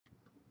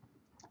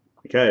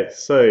Okay,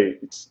 so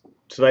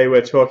today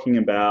we're talking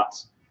about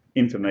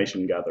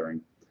information gathering.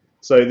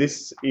 So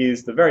this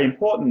is the very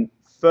important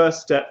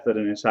first step that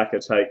an attacker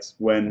takes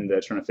when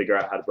they're trying to figure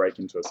out how to break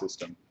into a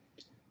system.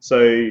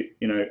 So,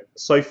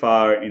 so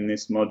far in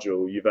this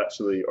module, you've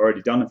actually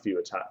already done a few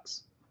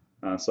attacks.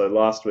 So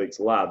last week's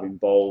lab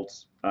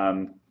involved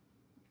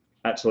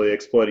actually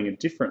exploiting a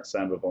different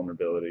Samba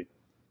vulnerability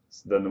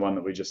than the one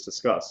that we just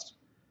discussed.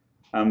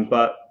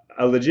 But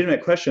a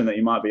legitimate question that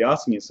you might be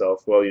asking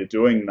yourself while you're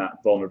doing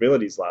that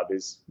vulnerabilities lab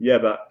is, yeah,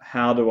 but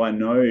how do I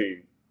know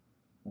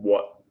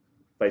what's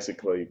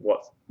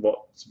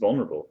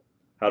vulnerable?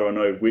 How do I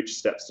know which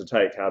steps to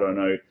take? How do I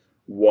know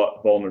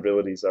what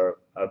vulnerabilities are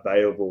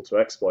available to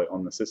exploit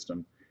on the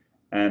system?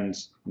 And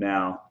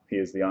now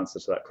here's the answer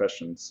to that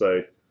question.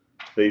 So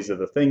these are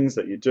the things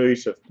that you do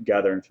to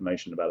gather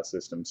information about a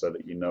system so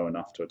that you know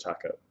enough to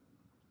attack it.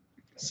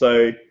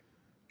 So,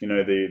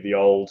 the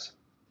old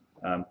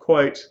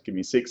quote, give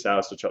me 6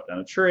 hours to chop down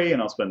a tree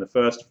and I'll spend the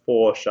first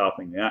 4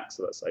 sharpening the axe.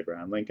 So that's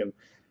Abraham Lincoln.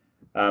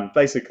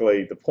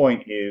 Basically, the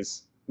point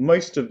is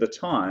most of the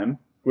time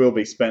will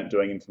be spent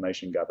doing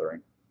information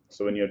gathering.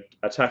 So when you're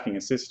attacking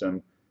a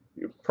system,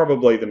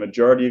 probably the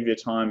majority of your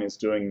time is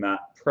doing that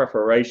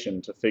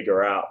preparation to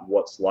figure out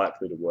what's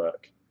likely to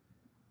work,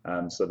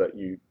 so that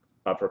you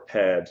are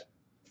prepared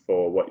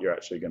for what you're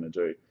actually going to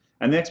do.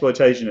 And the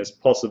exploitation is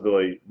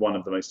possibly one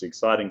of the most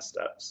exciting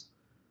steps.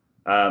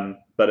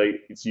 But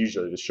it's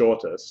usually the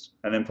shortest.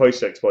 And then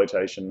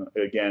post-exploitation,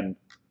 again,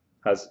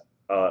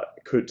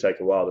 could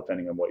take a while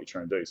depending on what you're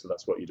trying to do. So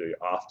that's what you do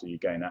after you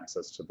gain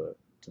access to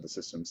the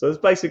system. So it's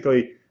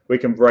basically, we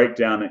can break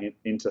down it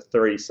into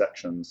 3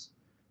 sections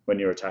when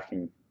you're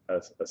attacking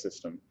a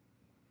system.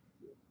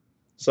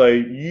 So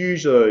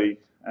usually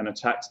an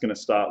attack's going to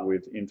start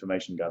with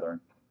information gathering.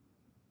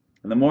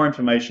 And the more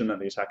information that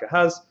the attacker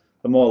has,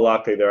 the more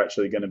likely they're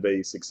actually going to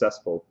be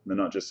successful. They're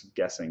not just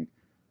guessing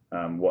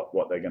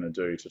what they're going to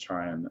do to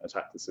try and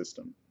attack the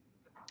system.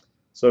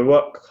 So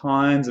what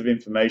kinds of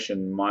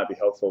information might be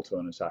helpful to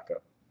an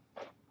attacker?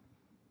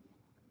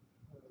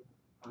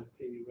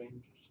 IP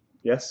ranges.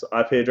 Yes,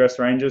 IP address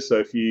ranges. So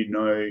if you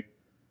know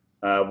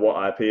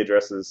what IP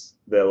addresses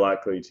they're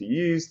likely to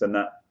use, then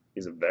that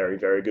is a very,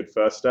 very good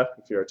first step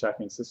if you're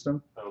attacking a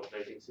system.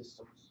 Operating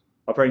systems.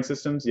 Operating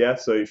systems, yeah.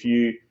 So if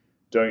you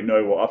don't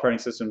know what operating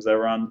systems they're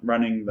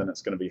running, then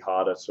it's going to be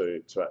harder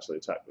to actually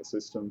attack the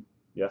system.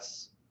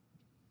 Yes.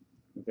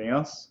 Anything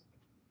else?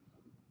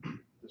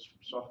 The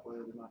software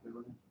they might be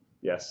running.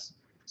 Yes.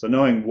 So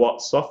knowing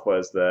what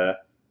software's there,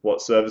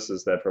 what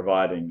services they're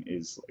providing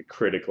is a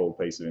critical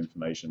piece of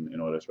information in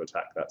order to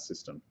attack that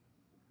system.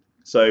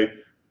 So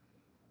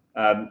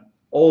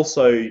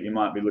also you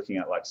might be looking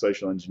at like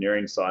social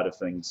engineering side of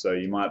things. So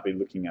you might be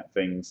looking at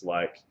things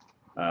like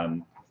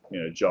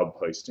job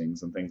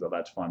postings and things like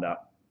that to find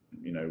out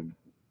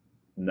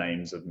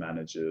names of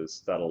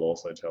managers. That'll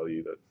also tell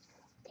you that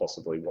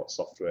possibly what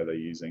software they're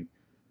using.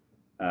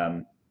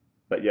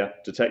 But yeah,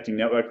 detecting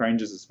network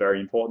ranges is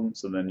very important,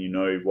 so then you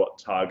know what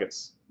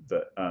targets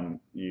that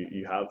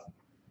you have.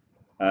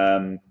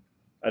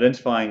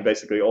 Identifying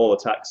basically all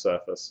attack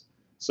surface.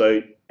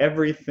 So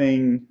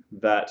everything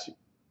that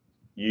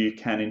you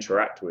can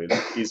interact with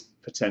is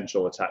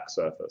potential attack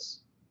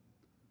surface.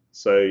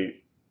 So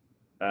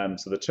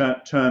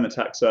the term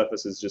attack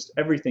surface is just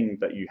everything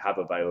that you have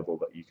available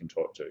that you can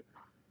talk to.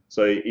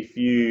 So if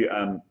you're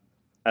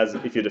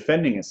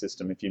defending a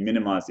system, if you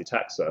minimize the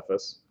attack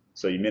surface,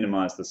 so you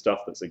minimize the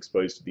stuff that's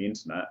exposed to the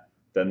internet,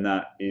 then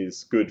that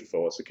is good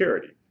for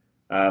security.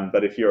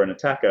 But if you're an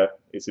attacker,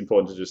 it's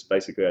important to just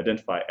basically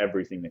identify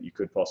everything that you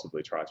could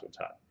possibly try to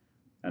attack.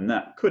 And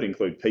that could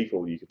include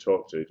people you could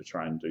talk to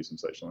try and do some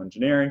social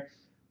engineering.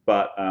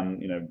 But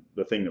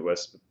the thing that we're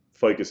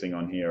focusing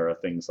on here are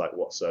things like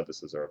what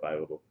services are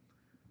available.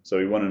 So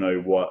we want to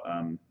know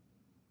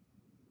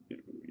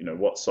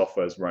what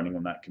software is running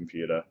on that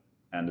computer,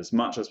 and as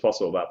much as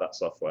possible about that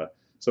software.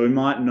 So we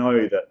might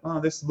know that,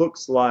 this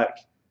looks like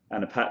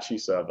an Apache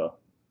server,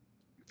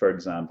 for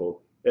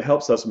example. It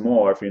helps us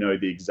more if we know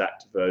the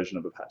exact version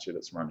of Apache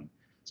that's running.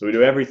 So we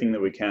do everything that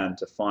we can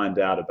to find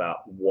out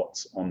about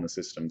what's on the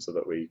system so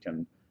that we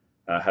can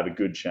have a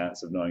good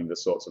chance of knowing the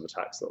sorts of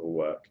attacks that will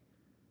work.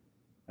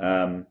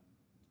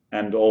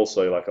 And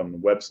also, like on the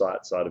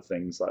website side of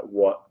things, like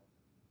what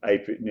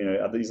API,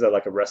 is there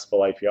like a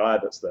RESTful API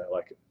that's there?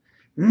 Like,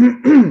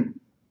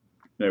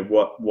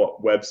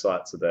 what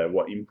websites are there?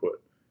 What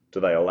input do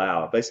they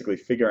allow? Basically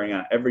figuring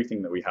out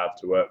everything that we have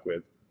to work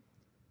with,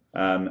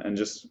 and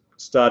just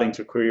starting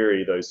to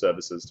query those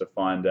services to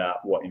find out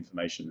what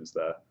information is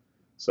there.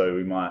 So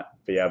we might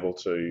be able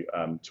to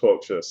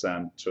talk to a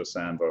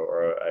Samba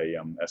or a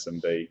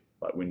SMB,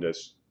 like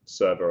Windows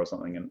Server or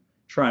something, and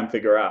try and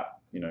figure out,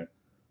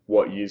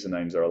 what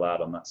usernames are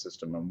allowed on that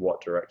system and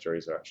what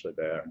directories are actually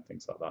there and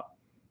things like that.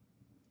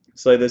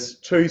 So there's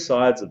 2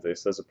 sides of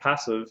this. There's a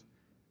passive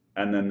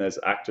and then there's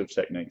active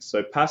techniques.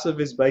 So passive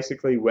is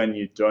basically when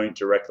you don't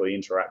directly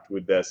interact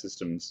with their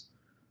systems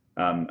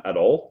at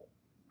all.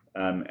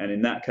 And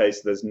in that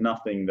case, there's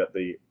nothing that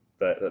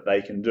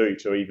they can do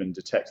to even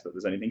detect that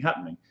there's anything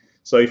happening.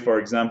 So for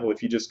example,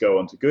 if you just go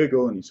onto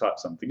Google and you type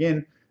something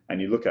in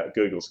and you look at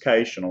Google's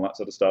cache and all that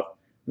sort of stuff,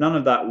 none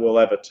of that will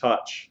ever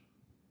touch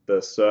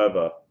the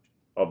server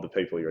of the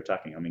people you're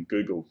attacking. I mean,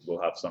 Google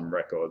will have some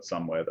record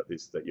somewhere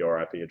that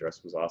your IP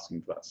address was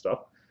asking for that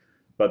stuff,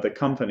 but the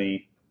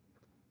company,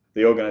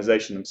 the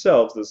organization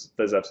themselves,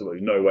 there's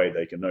absolutely no way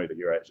they can know that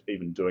you're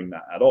even doing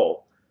that at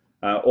all.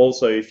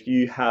 Also, if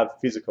you have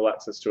physical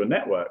access to a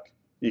network,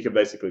 you can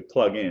basically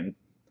plug in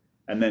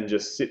and then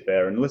just sit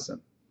there and listen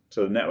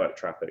to the network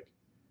traffic.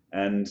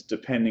 And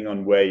depending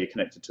on where you're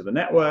connected to the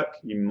network,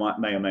 you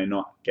may or may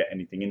not get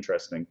anything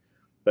interesting.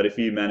 But if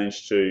you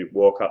manage to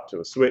walk up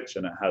to a switch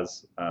and it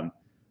has,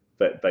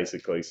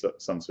 basically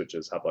some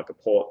switches have like a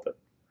port that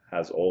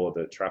has all of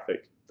the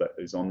traffic that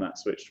is on that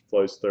switch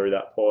flows through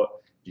that port,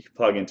 you can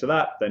plug into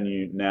that, then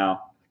you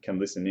now can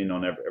listen in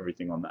on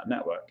everything on that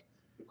network.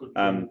 You could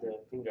change the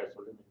fingers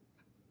for them.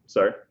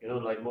 Sorry? You know,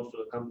 like most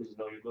of the companies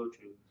now, you go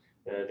to,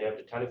 they have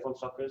the telephone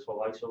sockets for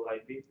voice over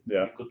IP.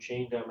 Yeah. You could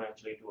change them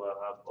actually to a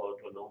hub or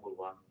to a normal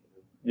one.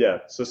 Yeah,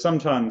 so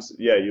sometimes,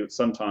 yeah,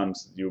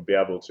 sometimes you'll be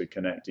able to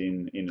connect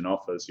in an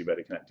office, you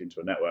better connect into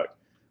a network,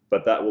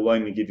 but that will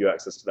only give you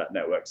access to that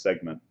network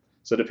segment.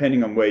 So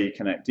depending on where you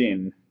connect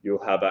in, you'll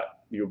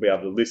be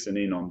able to listen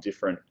in on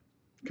different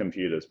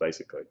computers,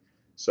 basically.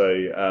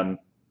 So,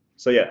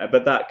 so yeah,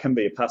 but that can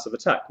be a passive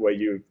attack where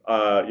your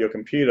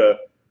computer,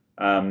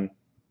 I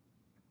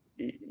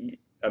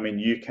mean,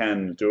 you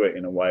can do it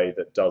in a way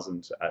that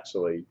doesn't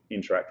actually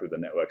interact with the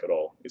network at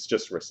all. It's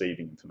just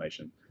receiving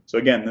information. So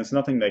again, there's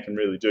nothing they can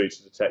really do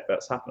to detect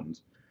that's happened.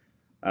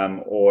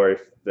 Or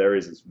if there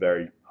is, it's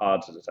very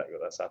hard to detect that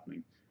that's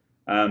happening.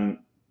 And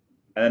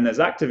then there's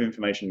active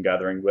information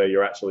gathering where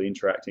you're actually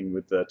interacting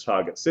with the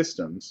target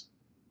systems.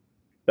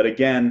 But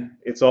again,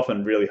 it's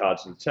often really hard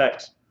to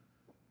detect,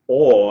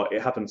 or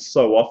it happens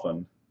so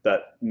often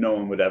that no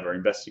one would ever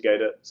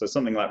investigate it. So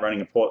something like running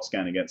a port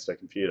scan against a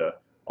computer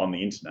on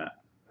the internet,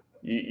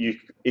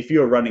 if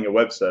you're running a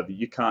web server,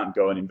 you can't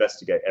go and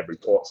investigate every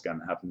port scan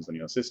that happens on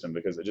your system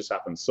because it just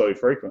happens so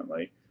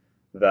frequently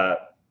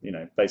that, you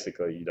know,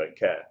 basically you don't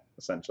care,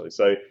 essentially.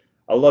 So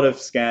a lot of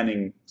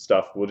scanning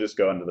stuff will just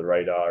go under the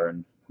radar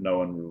and no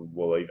one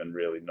will even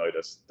really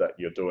notice that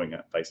you're doing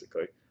it,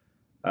 basically.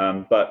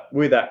 But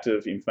with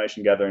active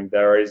information gathering,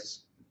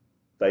 if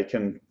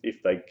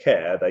they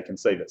care, they can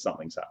see that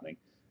something's happening.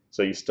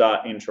 So you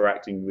start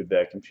interacting with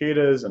their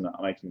computers and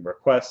making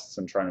requests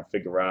and trying to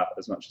figure out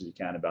as much as you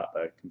can about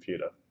their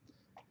computer.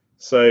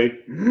 So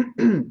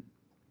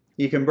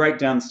you can break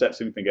down steps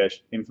of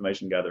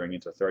information gathering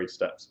into 3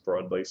 steps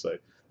broadly. So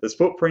there's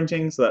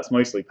footprinting, so that's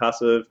mostly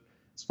passive.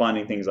 It's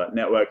finding things like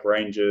network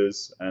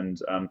ranges,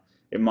 and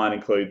it might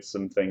include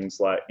some things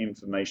like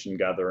information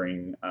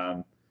gathering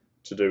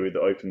to do with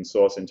open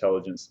source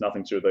intelligence,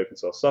 nothing to do with open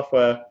source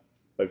software.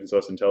 Open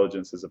source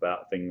intelligence is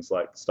about things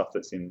like stuff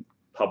that's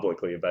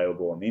publicly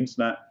available on the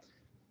internet.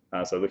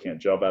 So looking at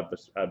job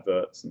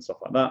adverts and stuff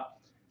like that.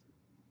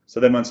 So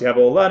then once you have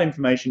all that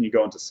information, you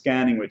go into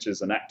scanning, which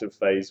is an active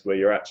phase where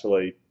you're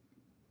actually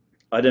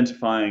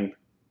identifying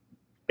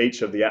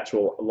each of the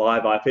actual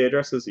live IP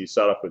addresses. You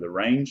start off with a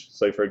range.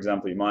 So for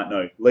example, you might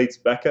know Leeds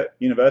Beckett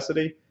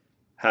University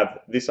have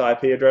this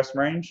IP address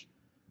range.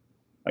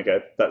 Okay,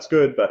 that's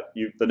good, but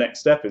the next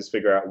step is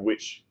figure out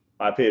which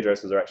IP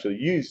addresses are actually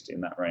used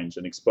in that range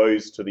and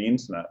exposed to the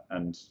internet,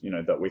 and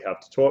that we have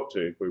to talk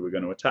to if we were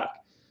going to attack.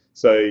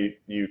 So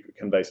you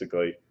can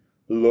basically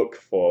look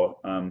for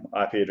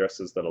IP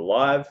addresses that are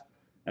live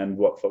and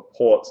what for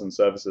ports and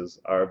services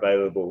are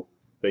available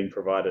being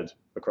provided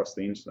across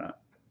the internet.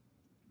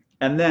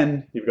 And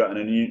then you've got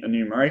an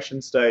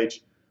enumeration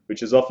stage,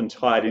 which is often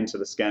tied into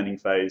the scanning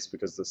phase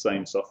because the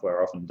same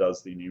software often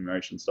does the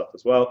enumeration stuff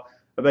as well.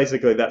 But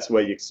basically that's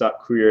where you start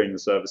querying the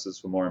services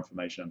for more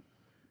information.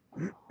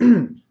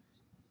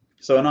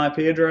 So an IP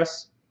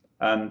address,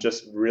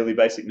 just really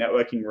basic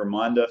networking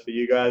reminder for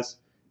you guys,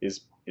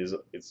 is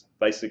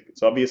basic.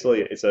 It's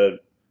obviously it's a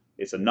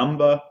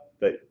number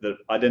that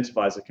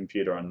identifies a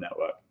computer on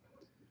network.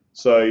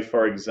 So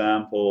for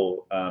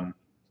example, the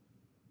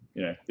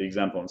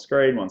example on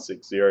screen,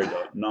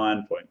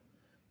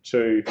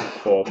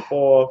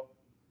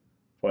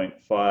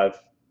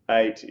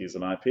 160.9.244.58 is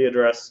an IP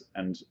address,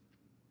 and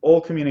all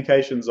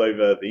communications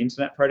over the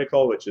internet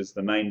protocol, which is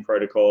the main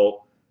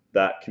protocol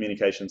that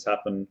communications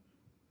happen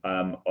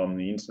on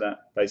the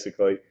internet,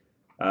 basically.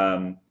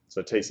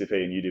 So TCP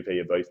and UDP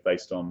are both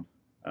based on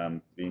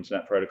the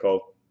internet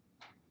protocol.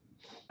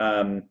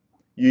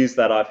 Use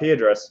that IP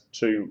address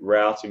to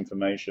route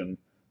information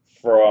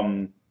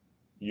from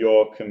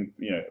your,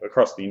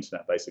 across the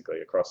internet, basically,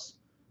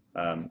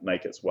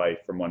 make its way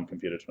from one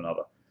computer to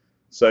another.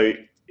 So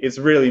it's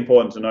really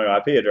important to know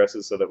IP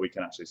addresses so that we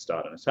can actually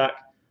start an attack.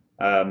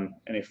 And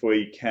if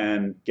we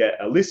can get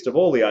a list of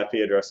all the IP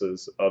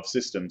addresses of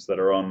systems that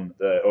are on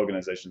the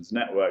organization's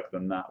network,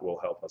 then that will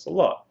help us a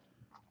lot.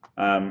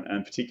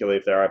 And particularly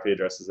if there are IP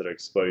addresses that are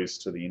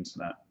exposed to the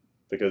internet,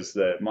 because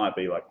there might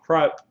be like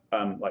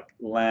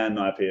LAN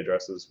IP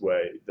addresses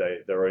where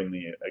they're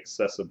only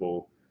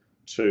accessible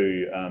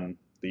to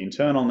the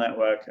internal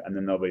network, and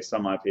then there'll be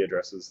some IP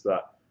addresses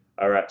that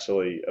are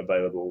actually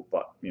available,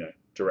 but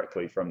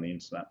directly from the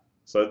internet.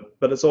 So,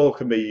 but it's all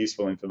can be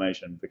useful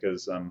information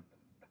because,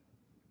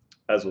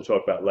 as we'll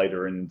talk about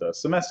later in the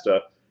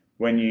semester,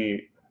 when you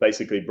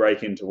basically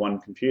break into one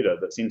computer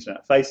that's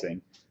internet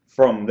facing,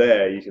 from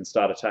there you can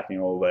start attacking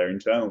all their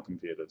internal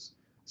computers.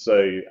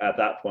 So at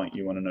that point,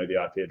 you want to know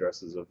the IP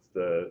addresses of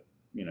the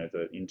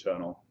the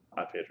internal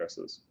IP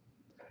addresses.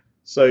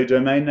 So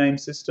domain name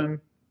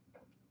system.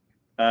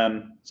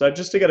 So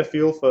just to get a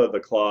feel for the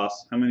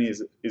class, how many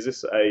is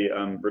this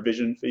a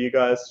revision for you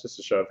guys? Just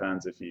a show of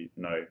hands if you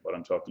know what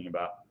I'm talking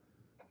about.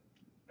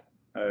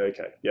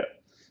 Okay, yeah.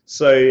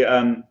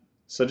 So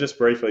so just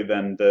briefly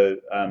then,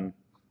 the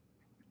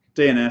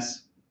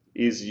DNS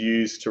is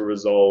used to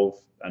resolve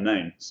a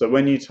name. So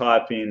when you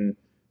type in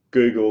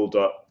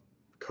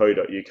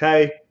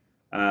google.co.uk,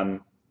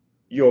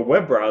 your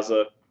web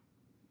browser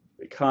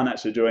can't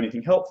actually do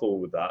anything helpful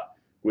with that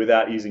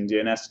without using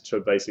DNS to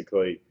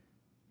basically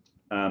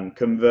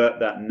convert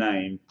that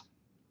name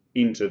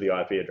into the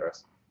IP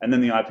address. And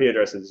then the IP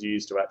address is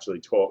used to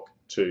actually talk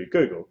to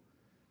Google.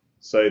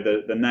 So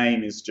the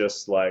name is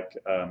just like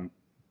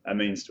a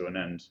means to an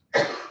end,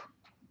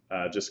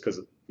 just because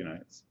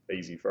it's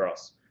easy for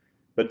us.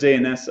 But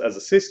DNS as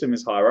a system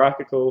is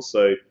hierarchical,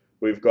 so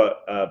we've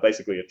got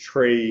basically a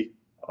tree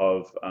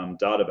of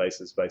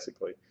databases,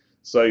 basically.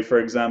 So for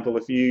example,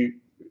 if you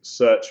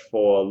search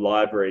for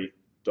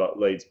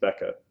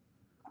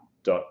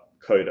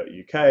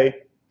library.leedsbecker.co.uk,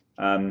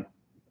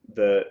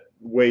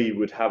 we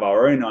would have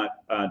our own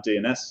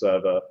DNS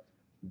server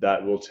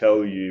that will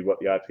tell you what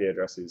the IP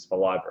address is for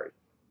library.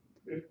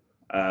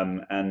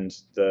 And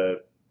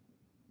the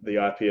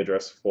IP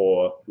address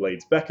for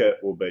Leeds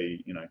Beckett will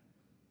be,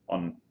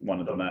 on one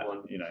of the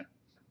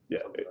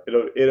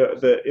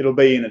it'll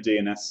be in a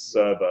DNS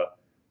server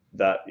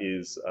that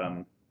is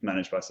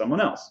managed by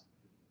someone else.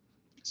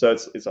 So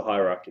it's a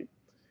hierarchy.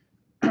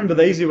 But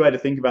the easy way to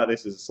think about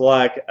this is it's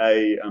like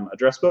a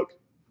address book.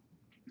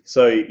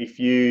 So if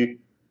you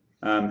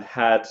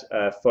had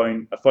a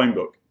phone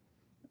book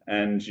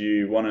and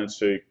you wanted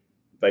to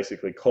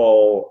basically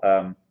call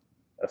a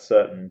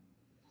certain,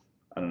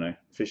 I don't know,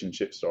 fish and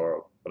chip store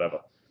or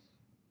whatever,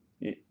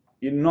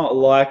 you're not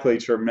likely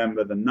to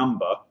remember the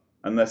number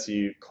unless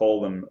you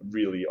call them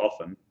really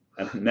often.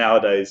 And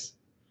nowadays,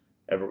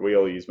 we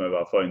all use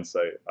mobile phones, so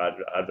I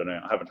don't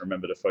know, I haven't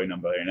remembered a phone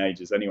number in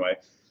ages anyway.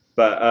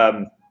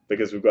 But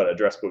because we've got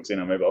address books in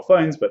our mobile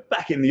phones, but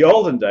back in the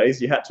olden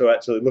days, you had to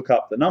actually look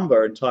up the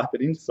number and type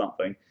it into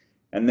something,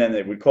 and then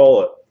it would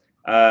call it.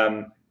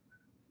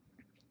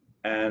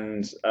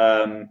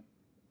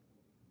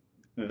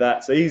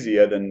 That's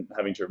easier than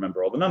having to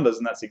remember all the numbers,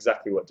 and that's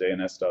exactly what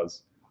DNS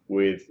does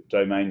with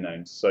domain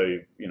names. So,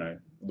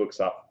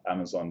 looks up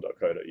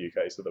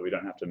amazon.co.uk so that we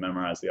don't have to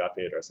memorize the IP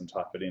address and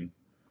type it in.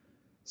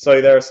 So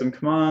there are some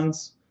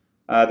commands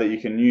that you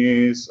can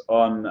use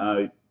on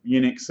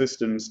Unix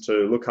systems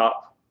to look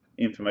up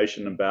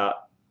information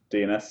about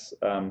DNS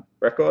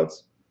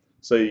records.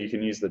 So you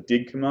can use the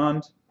dig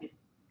command.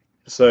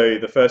 So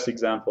the first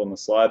example on the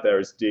slide there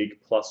is dig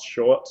plus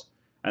short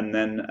and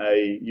then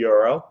a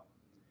URL,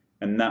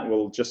 and that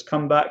will just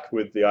come back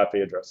with the IP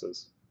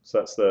addresses. So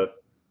that's the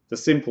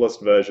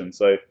simplest version.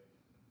 So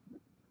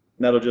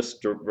that'll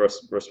just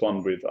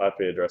respond with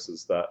IP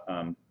addresses that,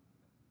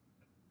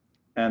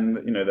 and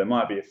there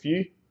might be a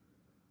few.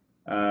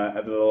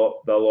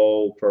 They'll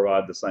all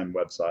provide the same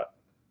website,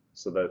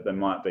 so that there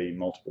might be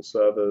multiple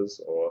servers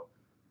or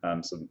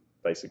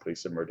basically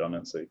some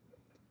redundancy.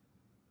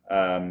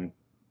 In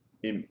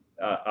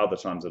other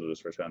times it'll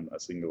just return a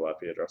single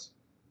IP address.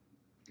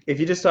 If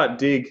you just type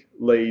dig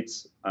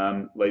Leeds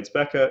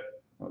Beckett,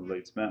 or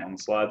Leeds Met on the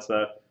slides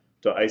there,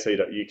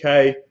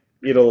 .ac.uk,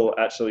 it'll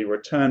actually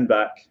return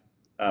back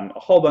a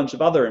whole bunch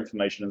of other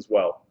information as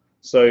well.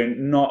 So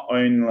not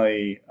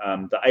only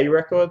the A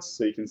records,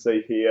 so you can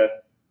see here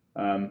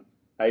A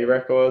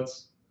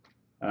records,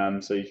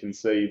 so you can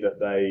see that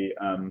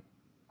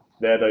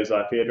they're those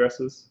IP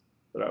addresses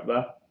that are up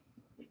there.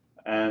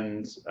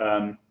 And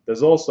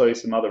there's also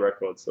some other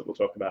records that we'll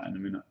talk about in a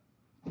minute.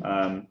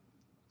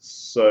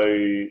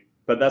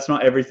 But that's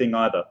not everything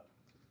either.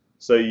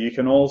 So you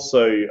can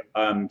also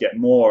get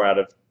more out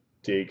of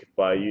dig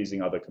by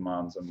using other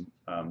commands, and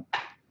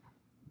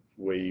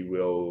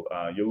you'll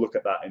look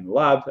at that in the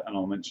lab, and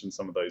I'll mention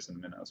some of those in a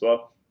minute as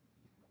well.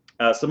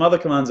 Some other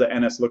commands are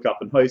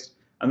nslookup and host,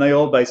 and they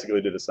all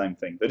basically do the same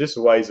thing. They're just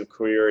ways of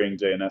querying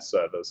DNS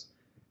servers.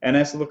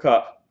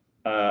 nslookup,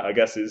 I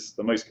guess, is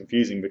the most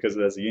confusing because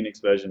there's a Unix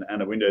version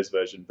and a Windows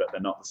version, but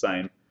they're not the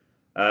same.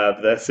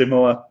 But they're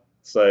similar,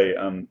 so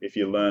if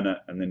you learn it,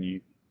 and then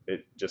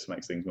it just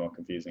makes things more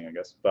confusing, I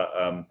guess. But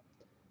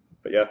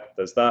yeah,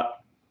 there's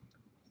that.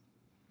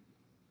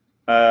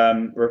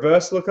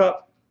 Reverse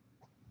lookup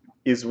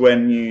is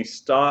when you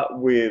start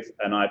with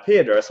an IP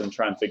address and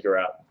try and figure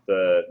out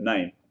the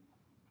name.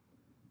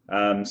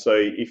 So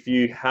if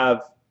you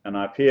have an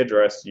IP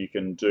address, you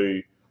can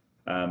do,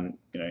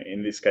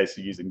 in this case,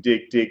 you're using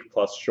dig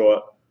plus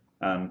short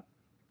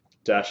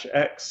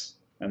 -x,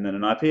 and then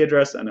an IP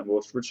address, and it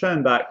will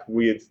return back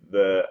with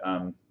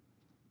the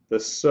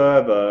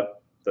server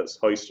that's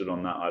hosted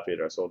on that IP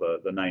address, or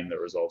the name that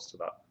resolves to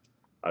that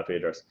IP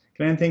address.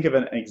 Can anyone think of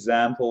an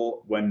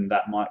example when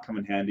that might come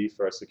in handy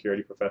for a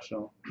security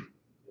professional?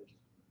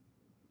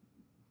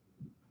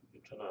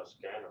 You're trying to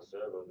scan a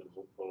server with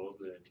look for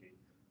vulnerability,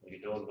 and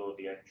you don't know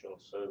the actual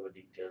server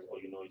details, or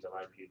you know it's an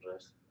IP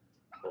address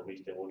for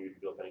which they want you to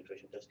do a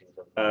penetration testing.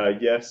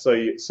 Yeah, so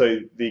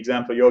the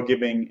example you're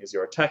giving is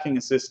you're attacking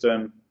a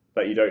system,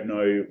 but you don't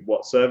know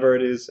what server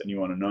it is, and you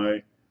want to know.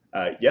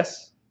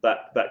 Yes,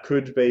 that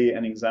could be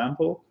an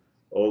example,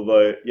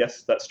 although,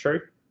 yes, that's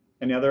true.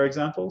 Any other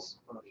examples?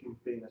 Or if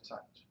you've been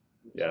attacked.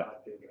 Yeah.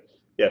 IP address.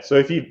 Yeah, so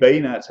if you've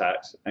been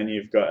attacked and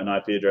you've got an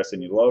IP address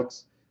in your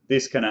logs,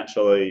 this can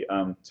actually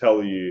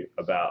tell you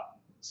about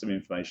some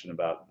information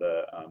about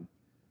the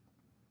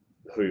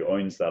who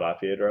owns that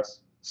IP address.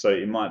 So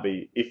it might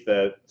be, if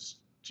they're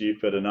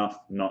stupid enough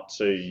not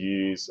to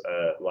use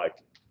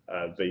like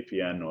a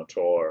VPN or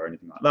Tor or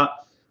anything like that,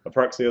 a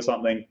proxy or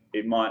something,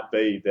 it might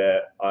be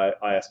their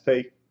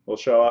ISP will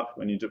show up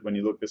when you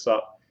look this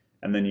up,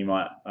 and then you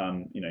might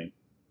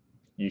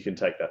you can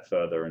take that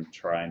further and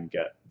try and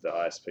get the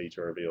ISP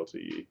to reveal to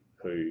you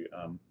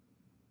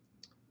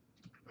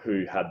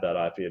who had that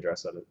IP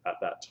address at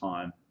that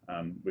time,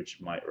 which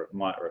might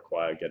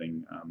require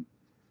getting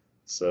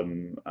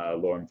some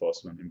law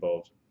enforcement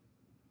involved.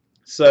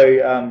 So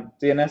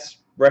DNS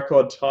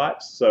record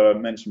types. So I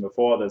mentioned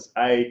before, there's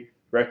A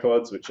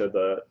records, which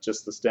are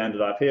just the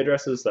standard IP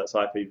addresses. That's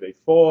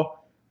IPv4.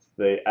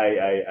 The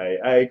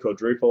AAAA,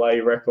 quadruple A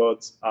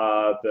records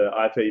are the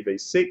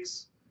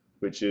IPv6,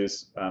 which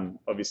is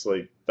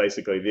obviously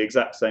basically the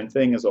exact same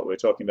thing as what we're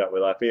talking about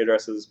with IP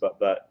addresses, but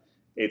that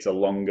it's a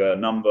longer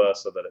number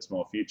so that it's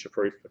more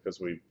future-proof, because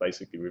we've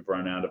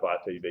run out of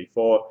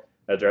IPv4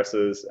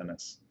 addresses, and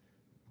it's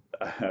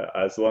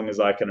as long as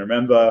I can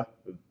remember,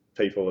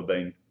 people have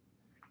been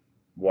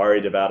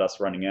worried about us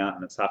running out,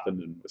 and it's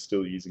happened, and we're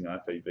still using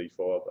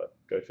IPv4, but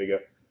go figure.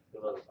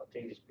 Well, I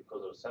think it's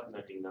because of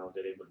subnetting now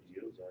they're able to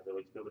use it.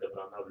 Otherwise, people would have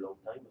run out a long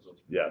time or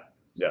something. Yeah,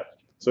 yeah.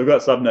 So we've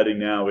got subnetting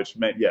now, which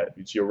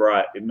which you're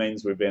right, it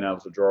means we've been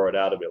able to draw it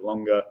out a bit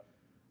longer,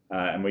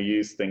 and we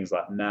use things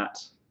like NAT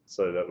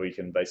so that we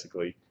can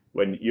basically,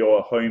 when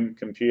your home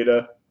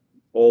computer,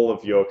 all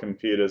of your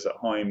computers at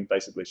home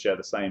basically share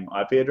the same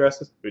IP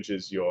address, which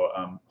is your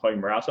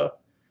home router.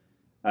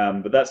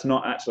 But that's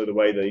not actually the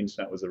way the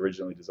internet was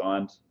originally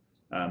designed,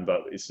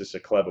 but it's just a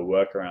clever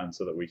workaround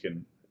so that we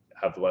can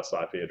have less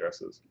IP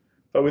addresses.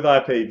 But with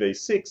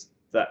IPv6,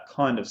 that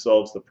kind of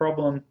solves the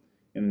problem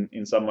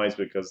in some ways,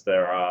 because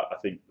there are, I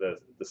think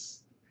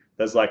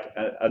there's like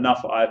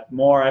enough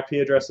more IP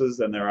addresses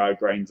than there are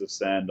grains of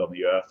sand on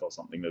the earth or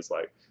something. There's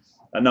like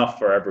enough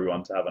for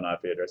everyone to have an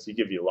IP address. You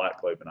give your light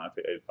globe an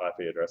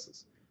IP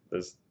addresses.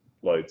 There's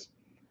loads.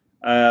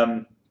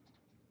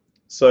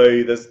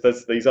 So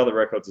there's these other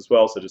records as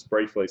well. So just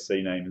briefly,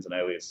 CNAME is an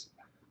alias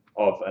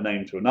of a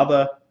name to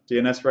another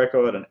DNS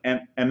record.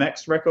 An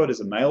MX record is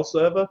a mail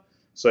server.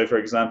 So for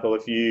example,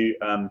 if you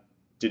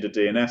did a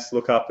DNS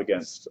lookup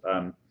against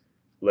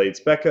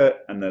Leeds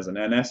Beckett, and there's an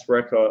NS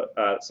record,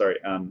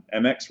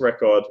 MX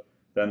record,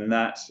 then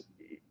that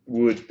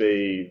would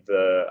be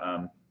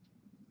the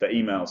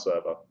email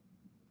server,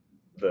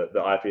 the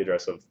IP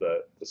address of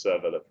the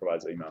server that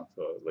provides email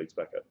for Leeds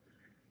Beckett.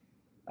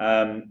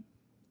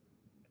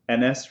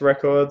 NS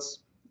records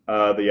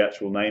are the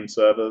actual name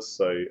servers,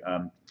 so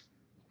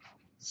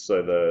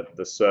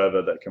the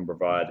server that can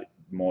provide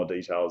more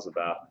details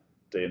about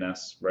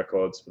DNS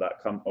records for that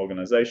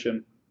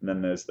organization. And then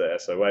there's the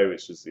SOA,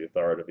 which is the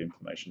authoritative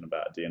information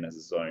about DNS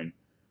zone,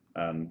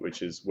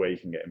 which is where you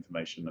can get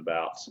information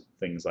about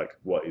things like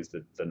what is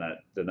the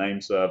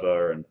name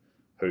server and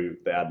who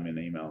the admin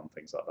email and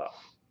things like that.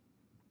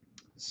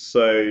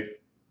 So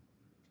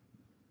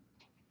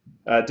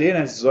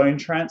DNS zone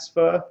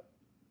transfer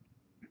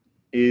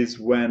is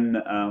when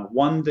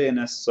one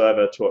DNS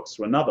server talks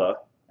to another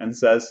and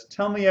says,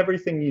 tell me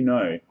everything you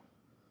know.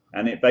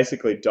 And it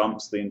basically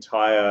dumps the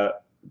entire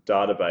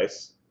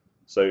database,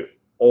 so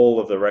all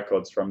of the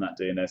records from that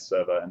DNS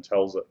server, and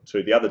tells it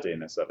to the other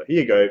DNS server,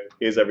 here you go,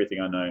 here's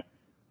everything I know,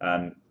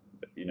 and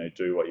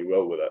do what you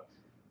will with it.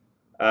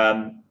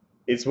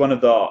 It's one of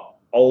the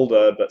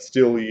older but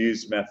still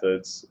used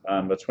methods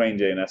between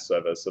DNS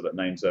servers, so that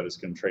name servers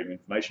can retrieve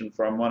information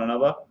from one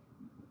another.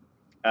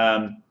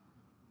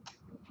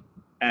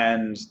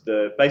 And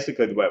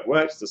basically the way it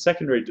works, the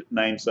secondary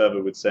name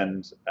server would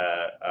send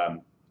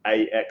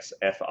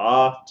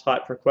AXFR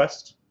type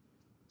request.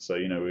 So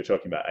we were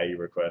talking about A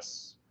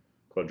requests,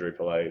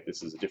 quadruple A.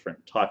 This is a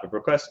different type of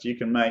request you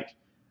can make.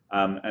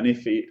 And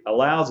if it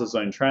allows a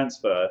zone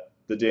transfer,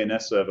 the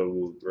DNS server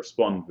will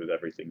respond with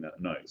everything that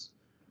it knows.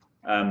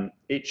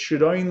 It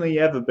should only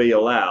ever be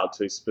allowed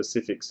to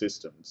specific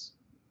systems,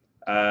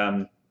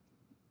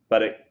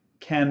 but it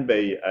can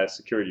be a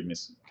security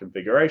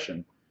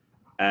misconfiguration.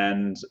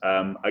 And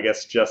I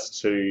guess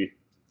just to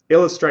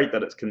illustrate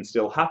that it can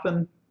still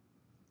happen,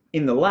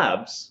 in the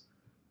labs,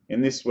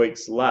 in this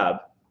week's lab,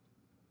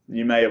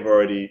 you may have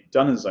already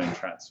done a zone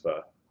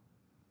transfer.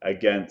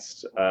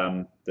 against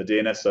the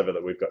DNS server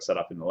that we've got set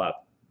up in the lab.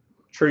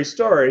 True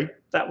story,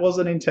 that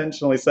wasn't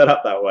intentionally set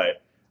up that way.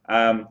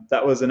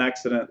 That was an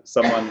accident.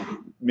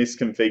 Someone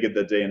misconfigured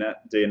the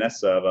DNS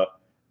server,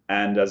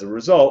 and as a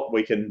result,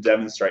 we can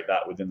demonstrate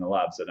that within the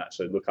labs and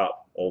actually look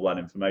up all that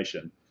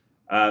information.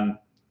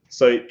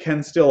 So it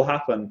can still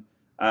happen,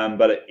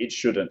 but it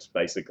shouldn't,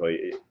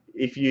 basically.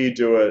 If you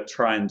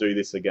try and do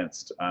this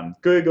against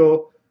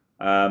Google,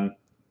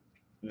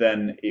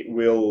 then it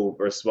will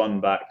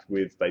respond back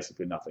with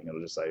basically nothing. It'll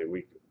just say,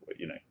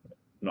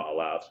 not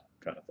allowed,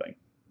 kind of thing.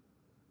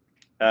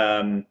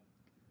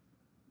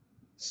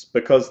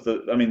 Because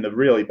the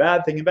really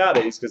bad thing about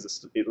it is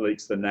because it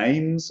leaks the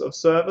names of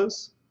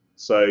servers.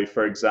 So,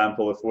 for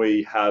example, if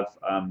we have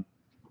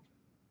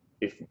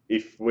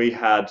if we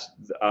had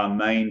our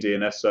main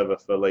DNS server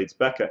for Leeds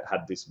Beckett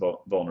had this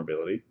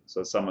vulnerability,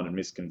 so someone had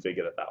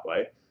misconfigured it that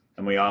way,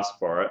 and we asked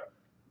for it,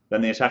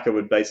 then the attacker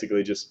would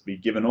basically just be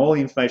given all the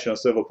information on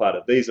Silver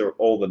Platter. These are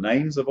all the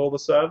names of all the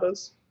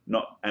servers,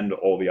 and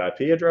all the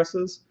IP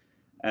addresses,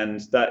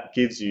 and that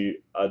gives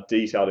you a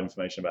detailed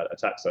information about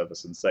attack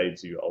surface and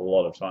saves you a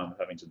lot of time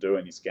having to do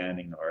any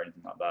scanning or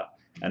anything like that.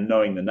 And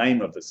knowing the name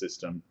of the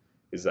system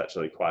is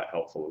actually quite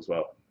helpful as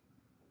well.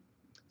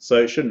 So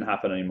it shouldn't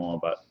happen anymore,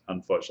 but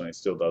unfortunately it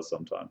still does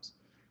sometimes.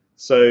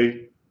 So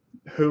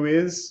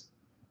whois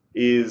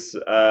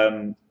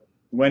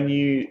when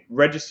you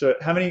register.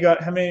 How many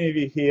of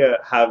you here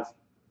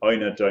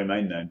own a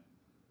domain name?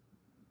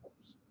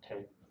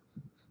 10.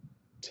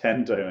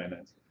 10 domain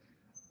names.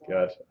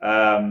 Good.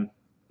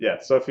 Yeah,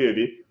 so a few of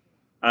you.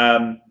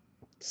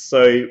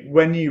 So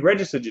when you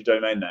registered your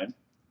domain name,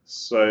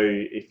 so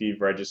if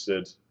you've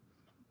registered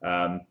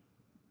anib.com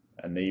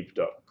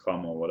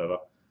or whatever,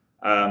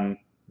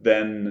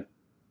 then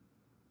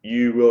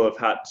you will have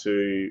had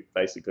to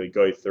basically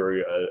go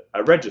through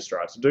a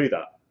registrar to do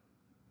that.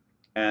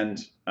 And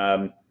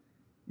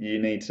you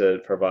need to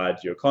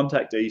provide your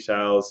contact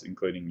details,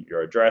 including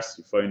your address,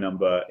 your phone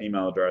number,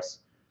 email address,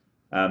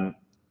 and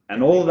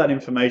all of that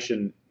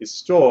information is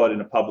stored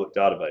in a public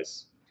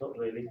database. Not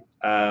really.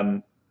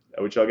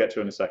 Which I'll get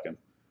to in a second.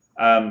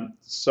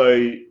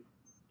 So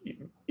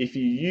if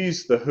you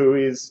use the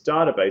whois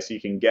database, you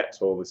can get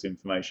to all this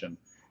information.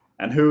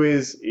 And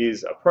whois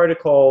is a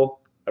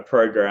protocol, a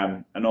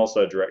program, and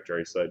also a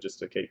directory. So just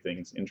to keep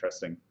things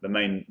interesting, the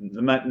name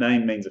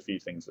means a few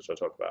things, which I'll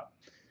talk about.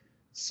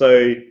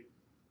 So,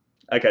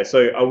 okay,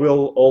 so I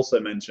will also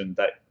mention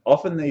that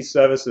often these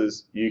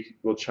services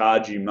will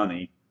charge you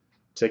money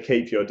to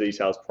keep your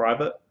details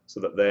private, so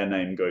that their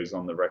name goes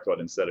on the record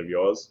instead of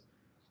yours.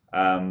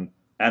 And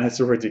it's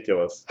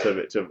ridiculous,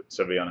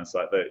 to be honest.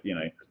 Like that,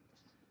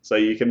 so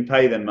you can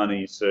pay them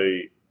money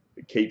to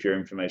keep your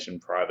information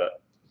private.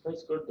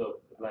 That's good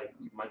though. Like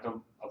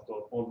I've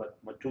got all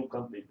my two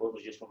companies, both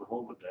are just from my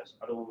home address.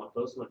 I don't want my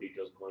personal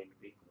details going to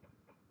people.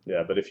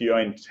 Yeah, but if you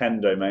own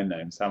 10 domain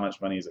names, how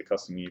much money is it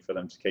costing you for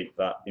them to keep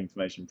that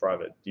information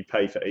private? You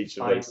pay for each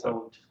of these.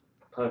 £5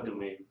 per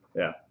domain.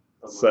 Yeah.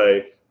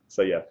 So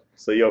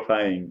you're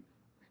paying,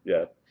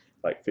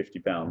 like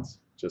 £50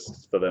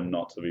 just for them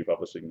not to be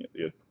publishing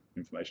your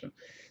information.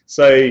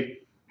 So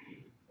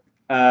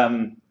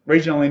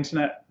regional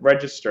internet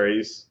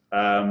registries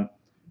are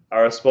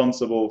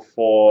responsible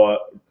for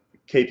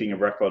keeping a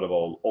record of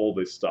all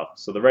this stuff.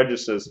 So the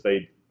registrars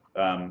feed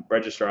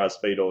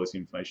all this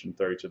information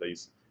through to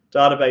these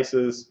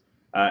databases,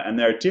 and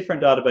there are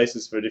different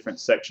databases for different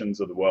sections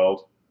of the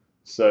world.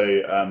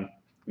 So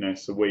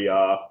so we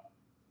are.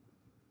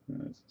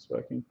 Is this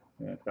working?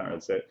 Yeah, I can't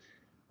really see it.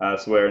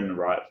 So we're in the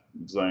right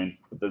zone,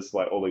 but there's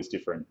like all these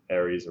different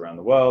areas around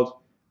the world.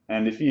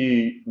 And if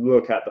you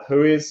look at the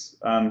whois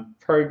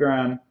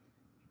program,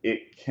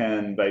 it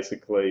can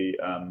basically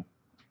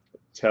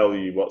tell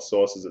you what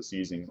sources it's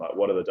using, like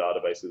what are the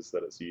databases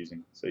that it's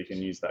using. So you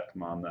can use that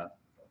command there.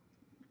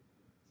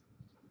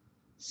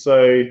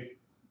 So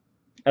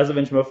as I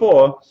mentioned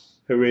before,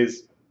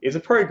 whois is a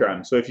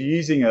program. So if you're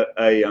using a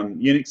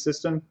Unix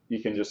system,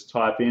 you can just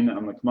type in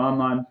on the command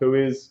line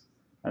whois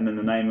and then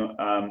the name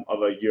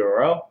of a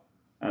URL,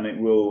 and it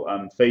will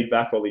feed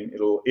back all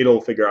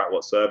it'll figure out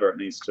what server it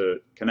needs to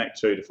connect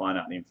to find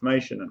out the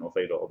information, and it'll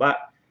feed all of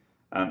that.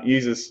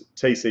 Uses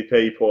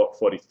TCP port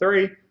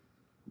 43,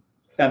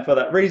 and for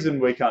that reason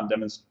we can't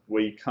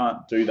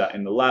do that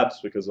in the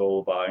labs because all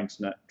of our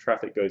internet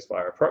traffic goes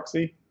via a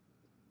proxy.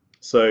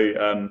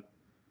 So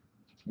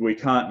we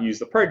can't use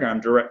the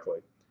program directly.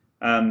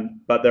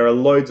 But there are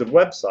loads of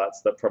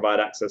websites that provide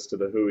access to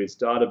the whois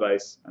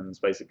database, and it's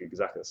basically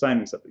exactly the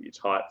same, except that you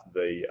type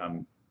the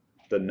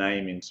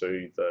name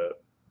into the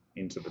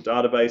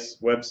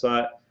database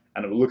website,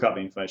 and it will look up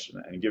the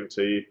information and give it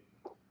to you.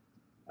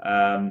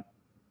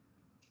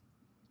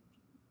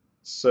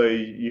 So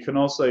you can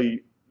also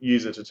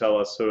use it to tell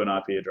us who an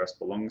IP address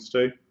belongs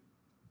to.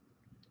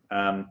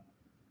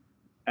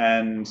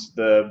 And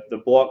the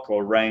block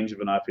or range of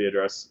an IP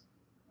address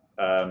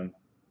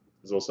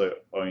is also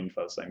owned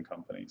by the same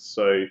company.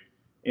 So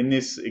in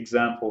this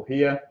example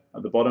here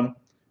at the bottom,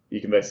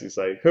 you can basically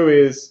say who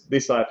is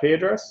this IP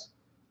address,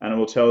 and it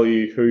will tell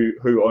you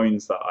who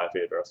owns that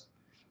IP address.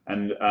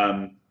 And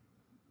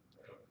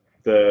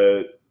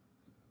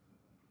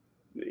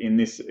in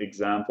this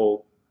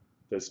example,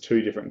 there's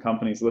two different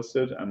companies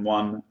listed, and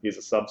one is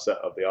a subset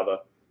of the other.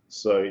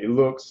 So it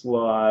looks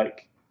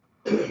like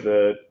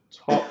the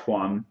top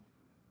one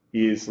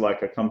is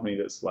like a company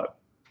that's like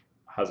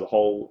has a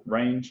whole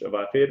range of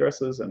IP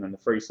addresses, and then the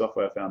Free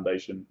Software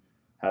Foundation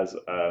has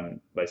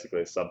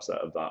basically a subset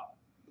of that.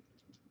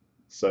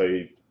 So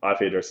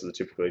IP addresses are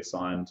typically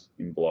assigned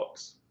in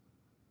blocks.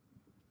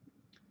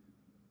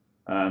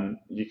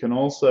 You can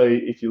also,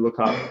 if you look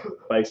up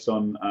based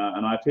on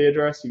an IP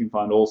address, you can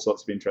find all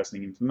sorts of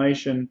interesting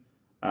information,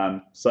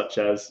 such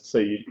as, so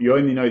you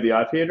only know the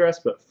IP address,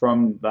 but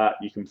from that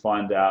you can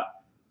find out,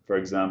 for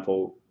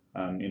example,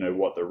 you know,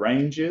 what the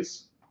range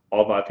is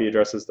of IP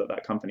addresses that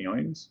that company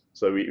owns.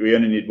 So we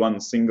only need one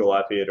single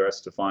IP address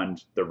to find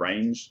the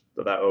range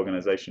that that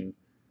organization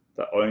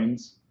that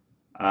owns.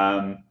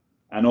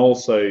 And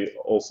also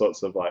all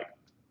sorts of like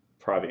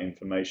private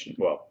information,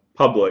 well,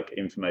 public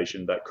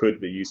information that could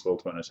be useful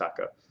to an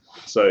attacker.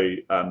 So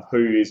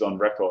who is on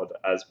record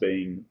as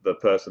being the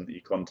person that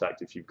you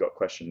contact if you've got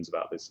questions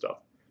about this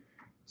stuff.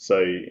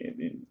 So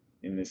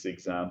in this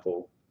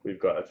example, we've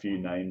got a few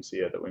names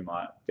here that we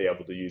might be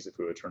able to use if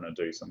we were trying to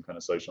do some kind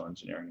of social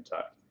engineering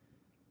attack.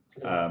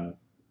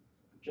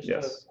 Just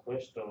yes. a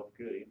question of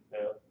query.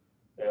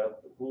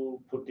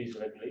 Who put these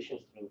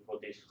regulations through for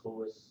this?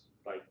 Who is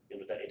like, you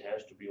know, that it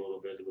has to be all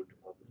available to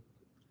public?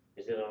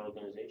 Is there an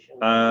organization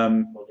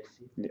for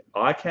this?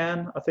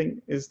 ICANN, I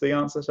think, is the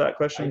answer to that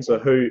question. ICANN. So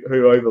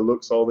who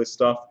overlooks all this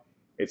stuff?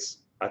 It's,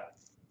 I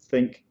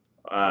think,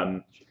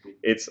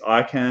 it's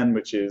ICANN,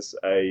 which is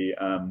a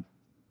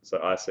so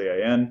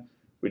ICAN,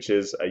 which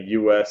is a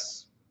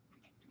US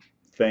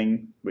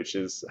thing, which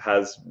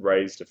has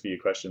raised a few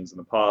questions in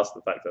the past.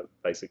 The fact that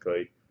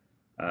basically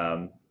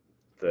the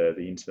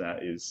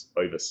internet is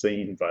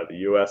overseen by the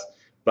US,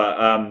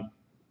 but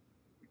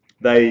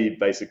they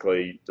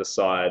basically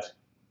decide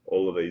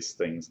all of these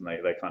things, and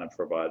they kind of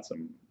provide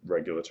some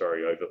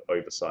regulatory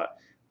oversight.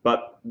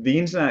 But the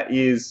internet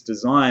is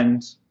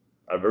designed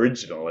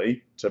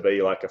originally to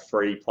be like a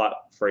free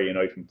and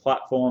open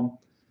platform.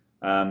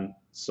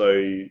 So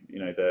you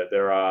know,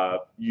 there are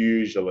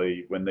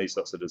usually, when these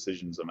sorts of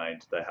decisions are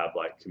made, they have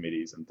like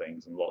committees and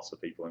things, and lots of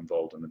people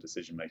involved in the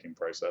decision-making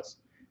process,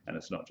 and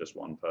it's not just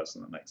one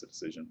person that makes a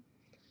decision.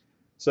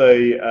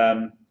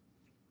 So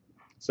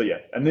so yeah,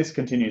 and this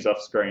continues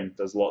off screen.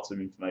 There's lots of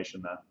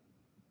information there.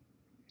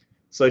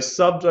 So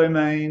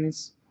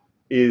subdomains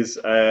is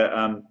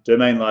a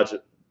domain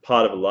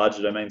part of a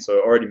larger domain. So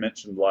I already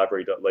mentioned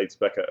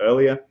library.leeds-beckett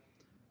earlier,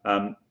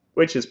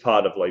 which is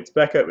part of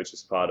Leeds-Beckett, which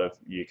is part of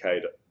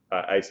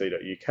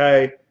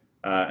ac.uk,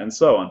 and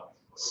so on.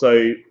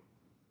 So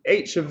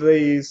each of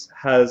these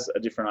has a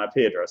different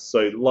IP address.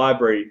 So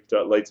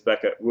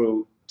library.leeds-beckett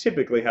will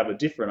typically have a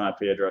different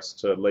IP address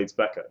to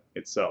Leeds-Beckett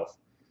itself.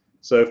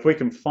 So if we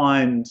can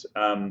find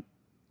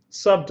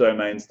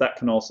subdomains, that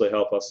can also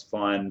help us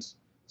find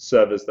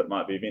servers that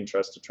might be of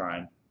interest to try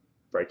and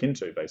break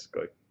into,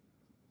 basically.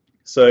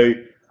 So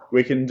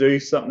we can do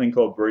something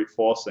called brute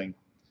forcing,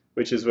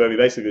 which is where we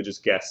basically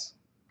just guess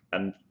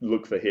and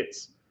look for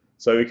hits.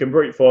 So we can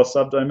brute force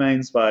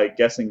subdomains by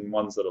guessing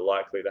ones that are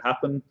likely to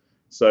happen.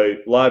 So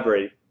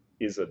library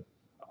is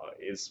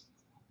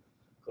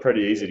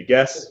pretty easy to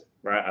guess,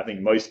 right? I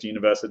think most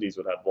universities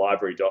would have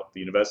library dot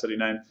the university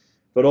name,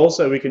 but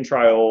also we can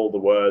try all the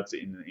words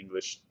in the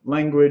English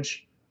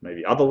language,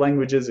 maybe other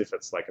languages if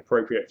it's like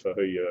appropriate for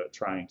who you're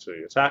trying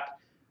to attack.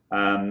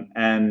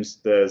 And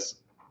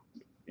there's,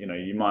 you know,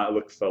 you might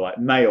look for like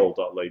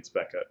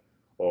mail.leeds-beckett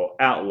or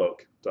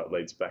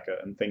outlook.leeds-beckett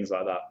and things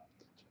like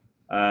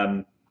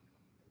that.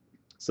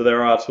 So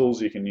there are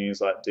tools you can use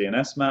like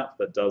DNSMap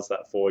that does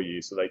that for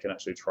you, so they can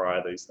actually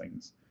try these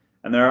things.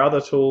 And there are other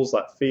tools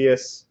like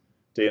Fierce,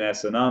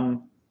 DNS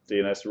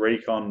DNS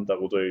Recon that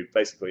will do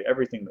basically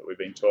everything that we've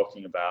been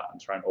talking about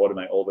and try and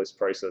automate all this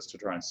process to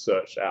try and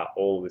search out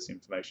all this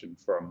information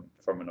from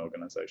an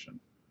organization.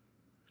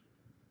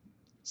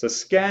 So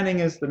scanning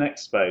is the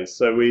next phase.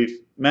 So we've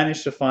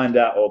managed to find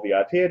out all the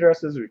IP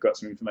addresses. We've got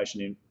some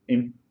information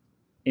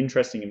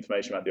interesting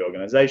information about the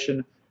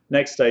organization.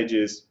 Next stage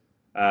is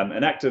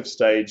an active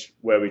stage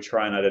where we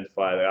try and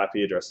identify the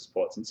IP addresses,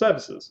 ports, and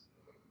services.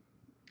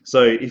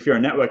 So if you're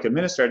a network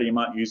administrator, you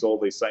might use all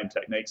these same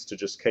techniques to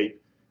just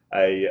keep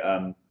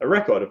a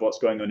record of what's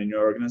going on in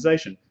your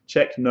organization.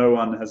 Check no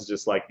one has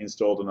just like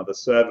installed another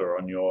server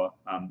on your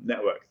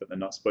network that they're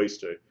not supposed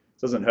to. It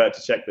doesn't hurt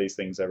to check these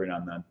things every now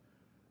and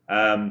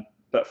then.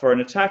 But for an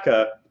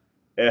attacker,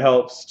 it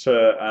helps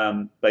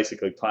to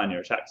basically plan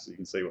your attacks so you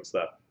can see what's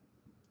there.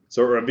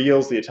 So it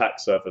reveals the attack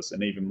surface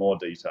in even more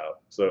detail.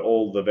 So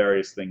all the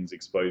various things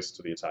exposed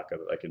to the attacker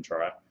that they can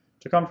try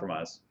to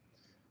compromise.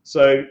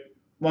 So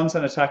once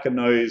an attacker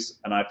knows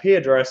an IP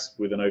address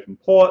with an open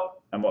port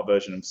and what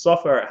version of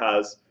software it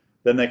has,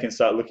 then they can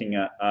start looking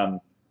at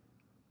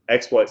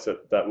exploits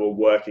that will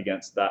work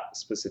against that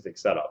specific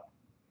setup.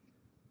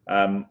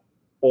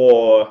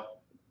 Or,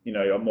 you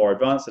know, a more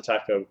advanced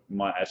attacker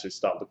might actually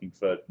start looking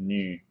for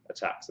new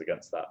attacks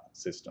against that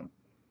system.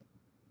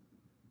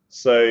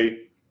 So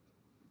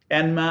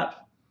Nmap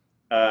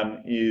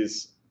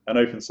is an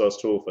open source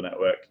tool for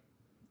network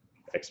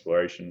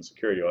exploration,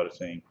 security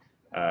auditing.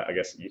 I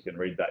guess you can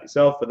read that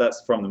yourself, but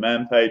that's from the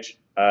man page.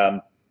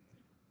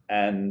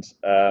 Nmap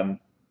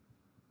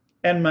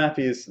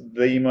is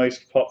the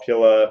most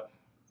popular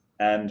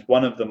and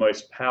one of the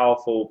most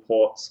powerful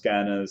port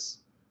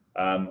scanners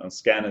and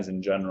scanners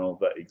in general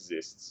that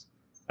exists.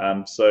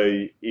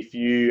 So if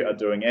you are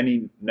doing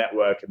any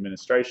network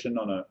administration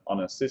on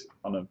a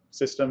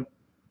system,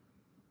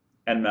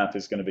 Nmap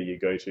is going to be your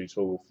go-to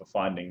tool for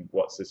finding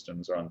what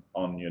systems are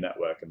on your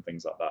network and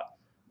things like that,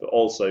 but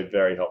also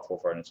very helpful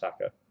for an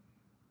attacker.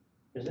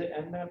 Is it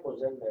Nmap or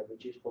Zenmap,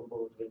 which is for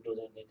both Windows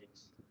and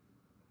Linux?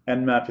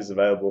 Nmap is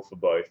available for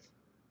both.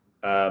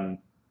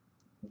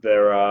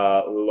 There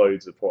are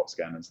loads of port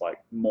scanners,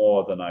 like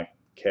more than I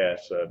care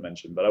to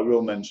mention, but I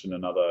will mention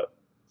another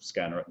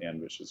scanner at the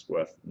end, which is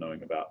worth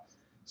knowing about.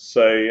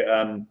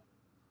 So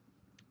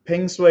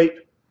ping sweep.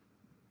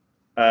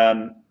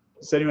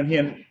 Does anyone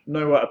here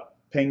know what a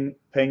ping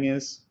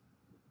is?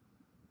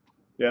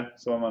 Yeah,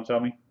 someone want to tell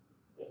me?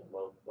 Yeah,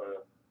 well,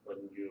 when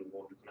you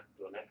want to connect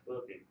to a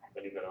network,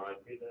 when you get an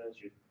IP address,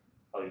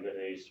 how you get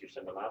it is you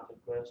send a map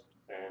request,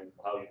 and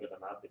how you get a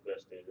map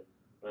request is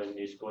when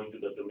it's going to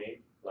the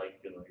domain, like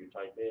you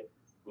type in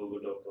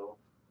google.com,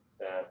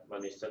 that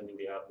when it's sending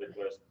the app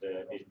request,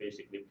 it's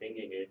basically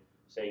pinging it,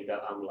 saying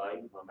that I'm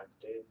live, I'm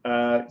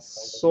active.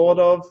 Sort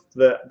of.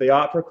 The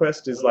ARP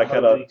request is like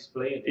at a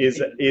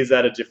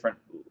different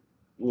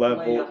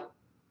level.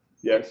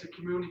 Yeah. It's a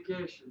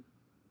communication,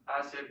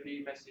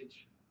 SMP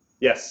message.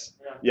 Yes.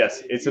 Yeah.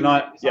 Yes. It's an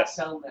yes.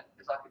 Like Telnet.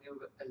 It's like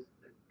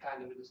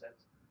kind of in a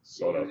sense.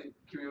 Sort of.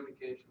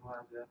 Communication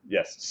wise, yeah.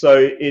 Yes.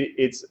 So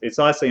it's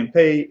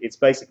ICMP. It's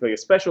basically a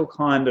special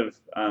kind of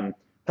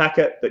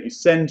packet that you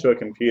send to a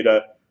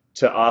computer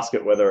to ask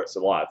it whether it's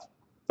alive.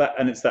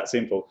 And it's that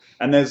simple.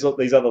 And there's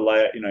these other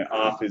layers.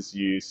 ARP is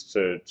used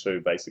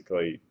to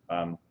basically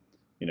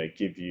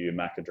give you a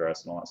MAC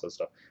address and all that sort of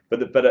stuff.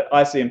 But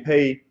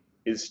ICMP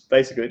is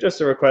basically just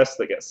a request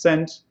that gets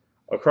sent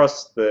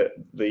across the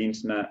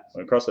internet,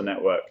 across a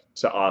network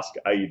to ask,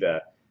 are you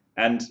there?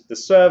 And the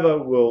server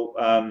will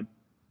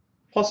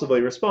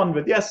possibly respond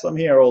with, yes, I'm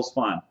here, all's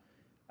fine.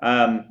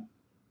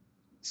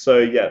 So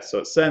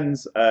it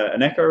sends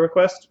an echo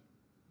request.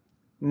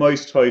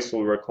 Most hosts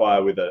will reply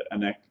with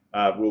an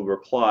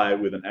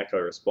echo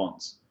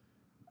response.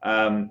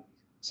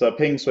 So a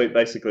ping sweep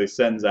basically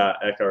sends out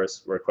echo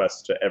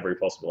requests to every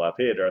possible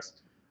IP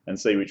address and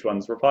see which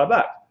ones reply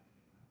back.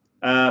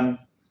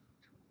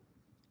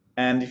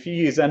 And if you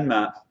use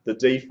Nmap, the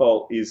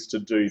default is to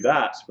do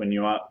that when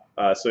you are.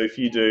 So if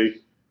you do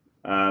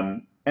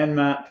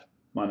Nmap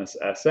minus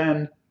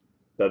SN,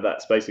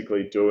 that's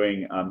basically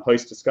doing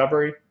host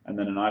discovery, and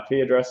then an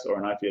IP address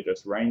or an IP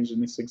address range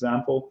in this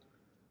example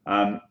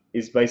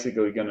is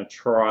basically going to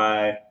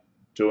try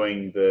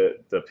doing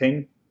the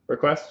ping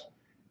request.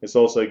 It's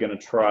also going to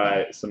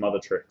try some other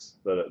tricks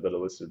that are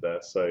listed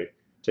there. So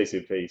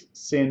TCP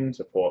SYN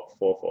to port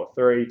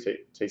 443,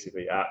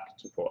 TCP ACK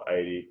to port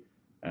 80,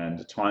 and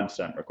a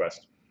timestamp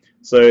request.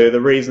 So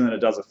the reason that it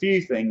does a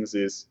few things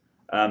is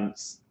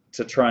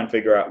to try and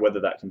figure out whether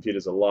that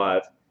computer's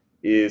alive.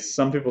 Is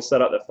some people set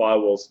up their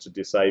firewalls to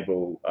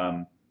disable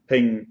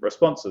ping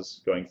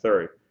responses going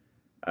through.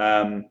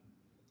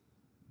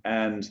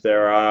 And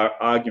there are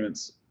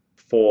arguments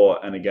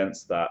for and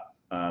against that.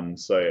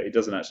 So it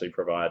doesn't actually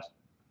provide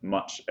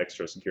much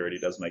extra security.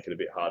 It does make it a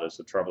bit harder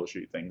to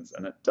troubleshoot things,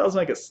 and it does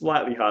make it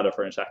slightly harder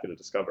for an attacker to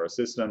discover a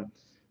system.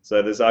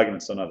 So there's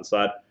arguments on the other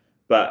side.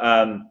 But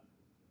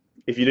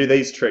if you do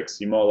these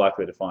tricks, you're more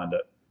likely to find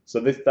it.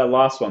 So that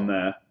last one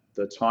there,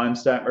 the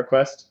timestamp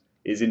request,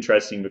 is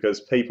interesting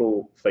because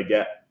people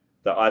forget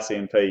that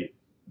ICMP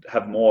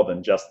have more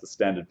than just the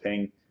standard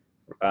ping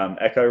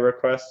echo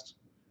request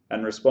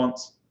and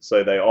response.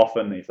 So they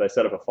often, if they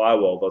set up a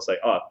firewall, they'll say,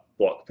 oh,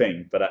 block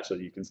ping, but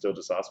actually you can still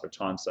just ask for a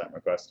timestamp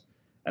request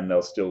and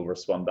they'll still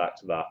respond back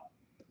to that.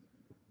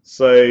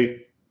 So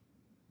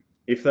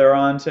if there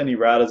aren't any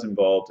routers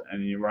involved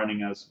and you're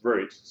running as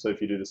root, so if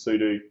you do the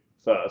sudo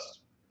first,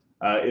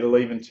 it'll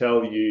even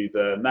tell you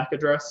the MAC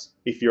address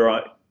if you're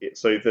on.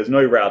 So if there's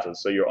no routers,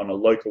 so you're on a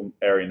local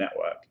area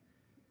network,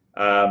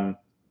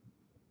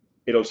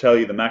 it'll tell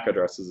you the MAC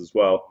addresses as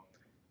well.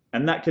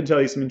 And that can tell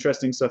you some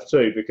interesting stuff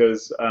too,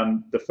 because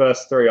the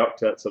first 3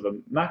 octets of a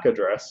MAC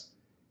address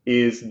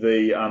is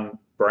the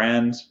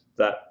brand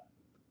that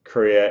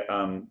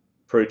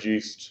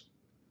produced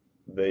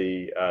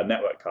the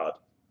network card.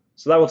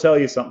 So that will tell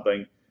you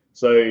something.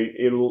 So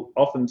it'll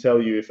often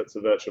tell you if it's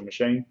a virtual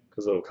machine,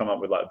 because it'll come up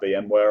with like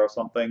VMware or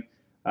something.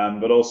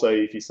 But also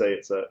if you say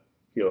it's a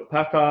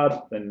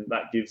Hewlett-Packard, then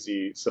that gives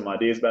you some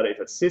ideas about it. If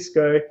it's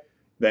Cisco,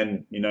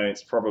 then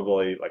it's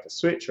probably like a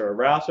switch or a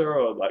router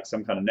or like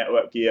some kind of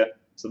network gear.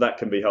 So that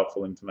can be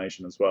helpful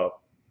information as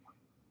well.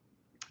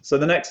 So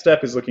the next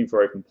step is looking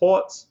for open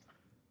ports,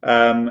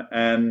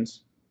 and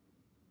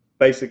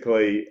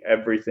basically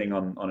everything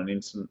on an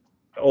instant,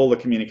 all the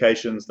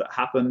communications that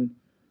happen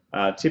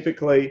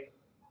typically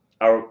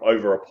are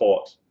over a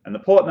port. And the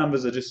port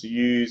numbers are just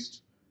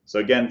used. So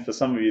again, for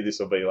some of you, this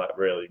will be like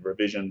really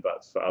revision,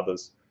 but for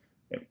others,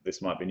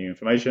 this might be new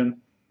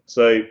information.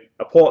 So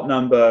a port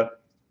number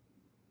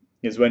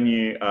is when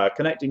you are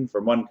connecting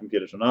from one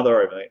computer to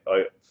another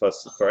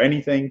for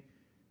anything.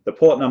 The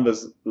port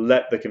numbers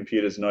let the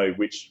computers know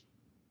which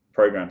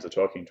programs are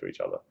talking to each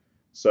other.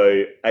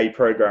 So a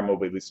program will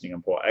be listening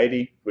on port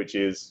 80, which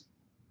is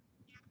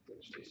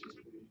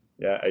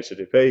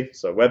HTTP,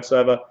 so web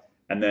server.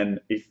 And then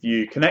if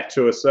you connect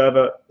to a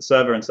server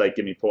and say,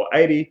 give me port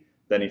 80,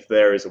 then if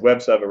there is a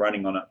web server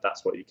running on it,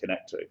 that's what you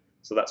connect to.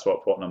 So that's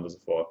what port numbers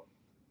are for.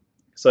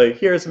 So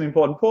here are some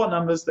important port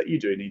numbers that you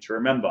do need to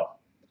remember.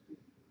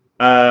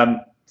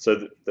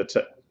 So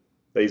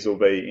these will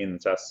be in the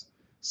test.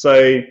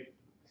 So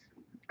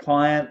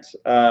client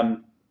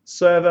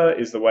server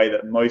is the way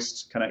that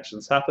most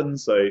connections happen.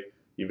 So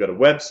you've got a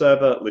web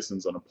server, it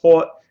listens on a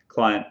port,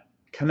 client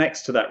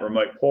connects to that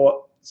remote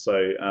port.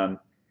 So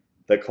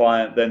the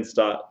client and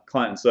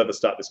server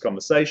start this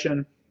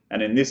conversation.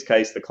 And in this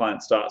case, the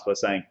client starts by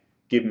saying,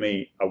 give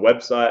me a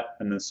website,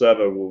 and the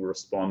server will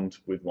respond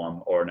with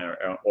one or an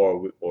error,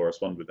 or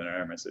respond with an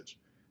error message.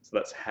 So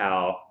that's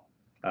how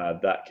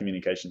that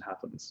communication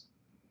happens.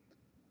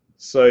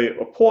 So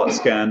a port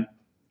scan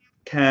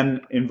can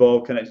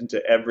involve connecting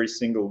to every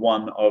single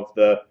one of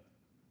the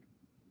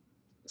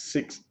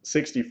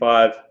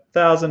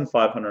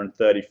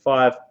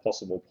 65,535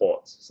 possible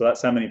ports. So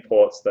that's how many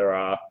ports there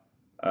are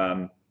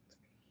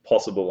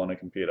possible on a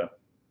computer.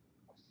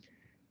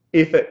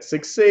 If it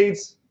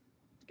succeeds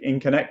in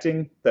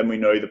connecting, then we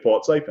know the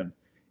port's open.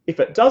 If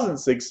it doesn't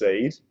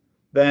succeed,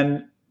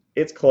 then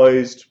it's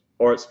closed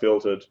or it's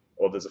filtered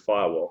or there's a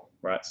firewall,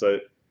 right? So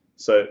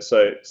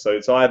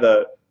it's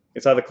either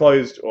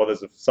closed or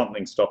there's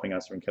something stopping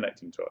us from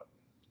connecting to it.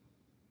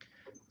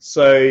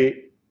 So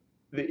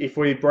if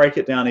we break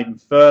it down even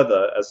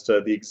further as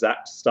to the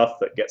exact stuff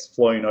that gets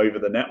flown over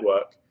the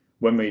network,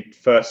 when we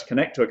first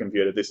connect to a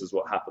computer, this is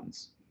what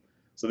happens.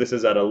 So this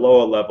is at a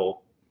lower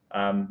level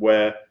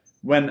where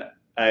when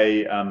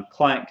a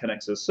client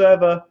connects to a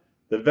server,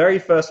 the very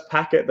first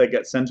packet that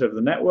gets sent over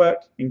the network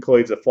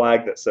includes a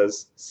flag that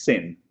says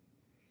SYN.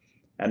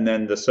 And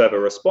then the server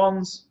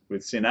responds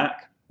with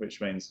SYN-ACK,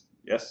 which means,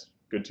 yes,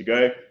 good to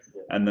go.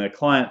 And the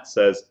client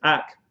says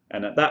ACK,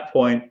 and at that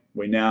point,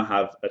 we now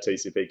have a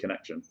TCP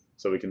connection.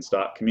 So we can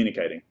start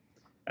communicating.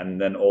 And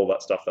then all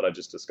that stuff that I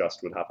just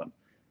discussed would happen.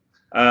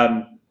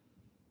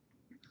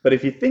 But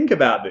if you think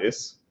about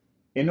this,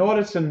 in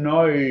order to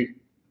know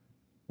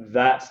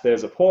that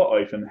there's a port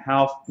open,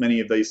 how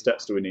many of these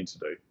steps do we need to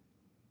do?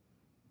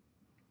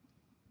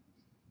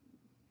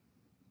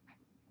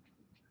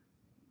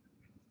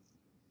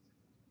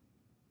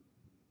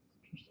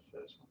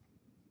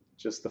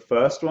 Just the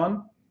first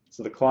one.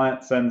 So the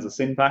client sends a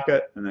SYN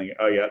packet, and then you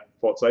go, oh yeah,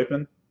 port's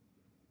open.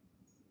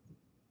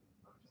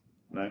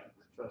 No?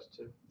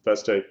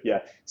 First two,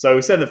 yeah. So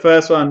we send the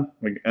first one,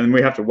 and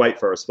we have to wait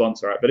for a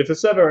response, all right? But if the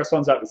server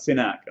responds out with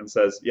SYN-ACK and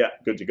says, yeah,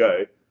 good to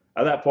go,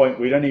 at that point,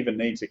 we don't even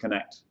need to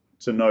connect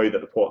to know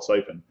that the port's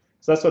open.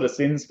 So that's what a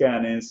SYN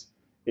scan is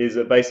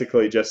it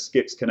basically just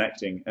skips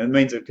connecting. And it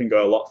means it can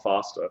go a lot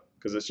faster,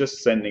 because it's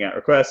just sending out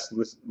requests,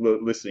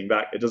 listening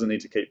back. It doesn't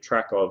need to keep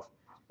track of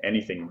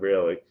anything,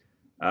 really.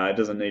 It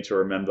doesn't need to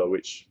remember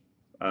which,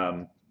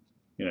 that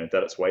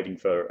it's waiting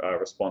for a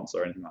response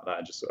or anything like that.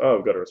 It just, oh,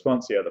 we've got a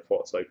response, yeah, the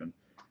port's open.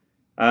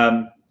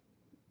 On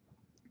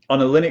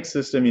a Linux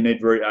system, you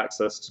need root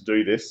access to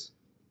do this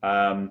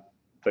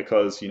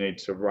because you need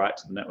to write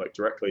to the network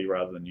directly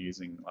rather than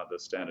using the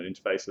standard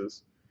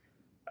interfaces.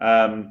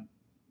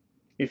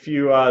 If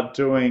you are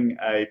doing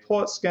a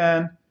port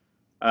scan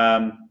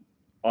with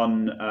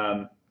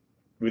Nmap,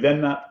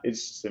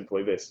 it's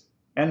simply this: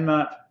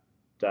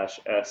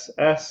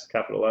 Nmap-SS,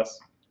 capital S,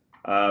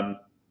 and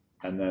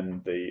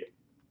then the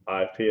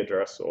IP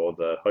address or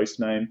the host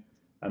name,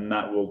 and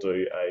that will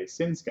do a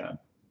SYN scan.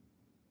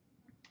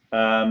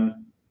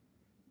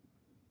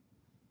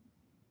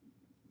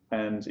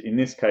 And in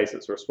this case,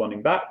 it's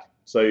responding back.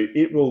 So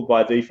it will,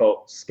 by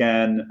default,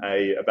 scan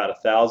about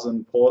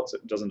 1,000 ports.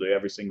 It doesn't do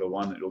every single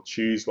one. It'll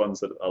choose ones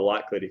that are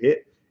likely to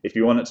hit. If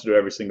you want it to do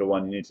every single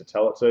one, you need to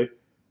tell it to.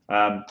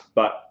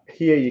 But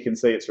here you can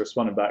see it's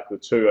responding back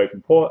with 2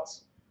 open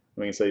ports.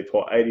 We can see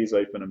port 80 is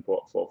open and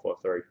port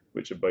 443,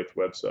 which are both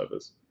web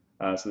servers.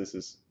 So this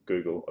is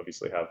Google,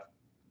 obviously have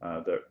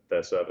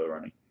their server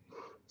running.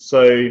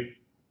 So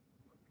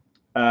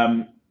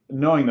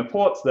knowing the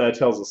ports there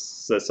tells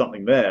us there's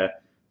something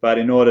there, but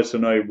in order to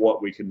know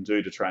what we can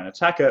do to try and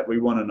attack it,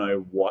 we want to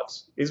know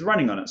what is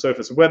running on it. So if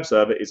it's a web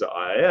server, is it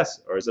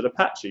IIS or is it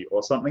Apache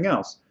or something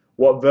else?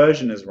 What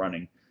version is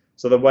running?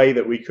 So the way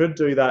that we could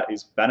do that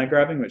is banner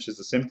grabbing, which is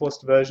the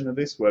simplest version of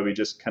this, where we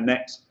just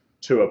connect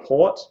to a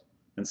port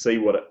and see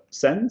what it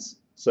sends.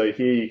 So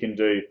here you can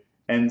do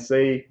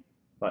NC,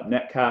 like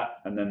netcat,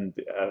 and then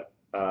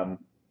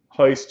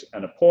host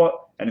and a port,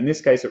 and in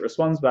this case it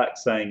responds back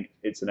saying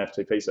it's an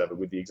FTP server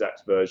with the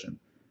exact version.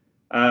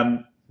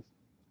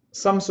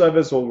 Some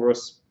servers will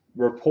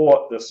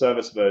report the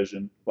service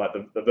version, like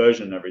the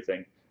version and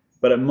everything,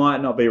 but it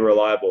might not be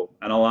reliable.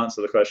 And I'll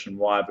answer the question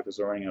why, because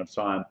we're running out of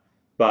time.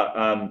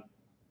 But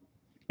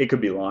it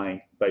could be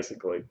lying,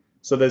 basically.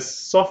 So there's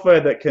software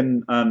that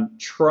can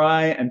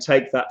try and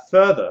take that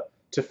further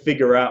to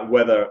figure out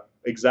whether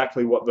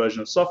exactly what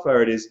version of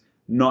software it is,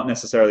 not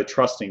necessarily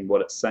trusting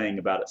what it's saying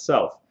about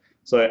itself.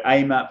 So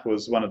AMAP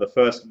was one of the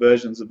first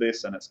versions of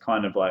this, and it's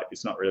kind of like,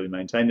 it's not really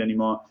maintained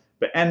anymore.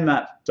 But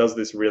Nmap does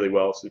this really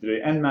well. So if you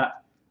do Nmap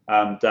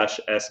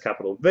 -S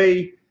capital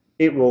V,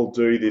 it will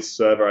do this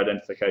server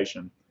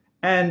identification.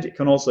 And it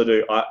can also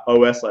do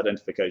OS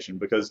identification,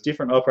 because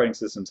different operating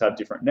systems have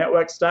different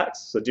network stacks,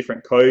 so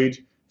different code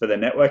for their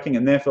networking,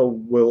 and therefore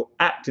will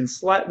act in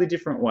slightly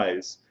different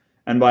ways.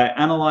 And by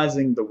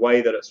analyzing the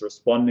way that it's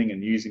responding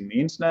and using the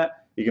internet,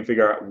 you can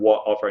figure out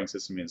what operating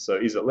system it is. So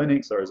is it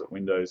Linux or is it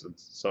Windows, and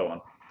so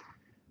on.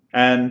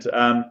 And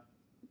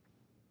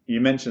you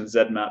mentioned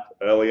ZMAP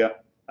earlier.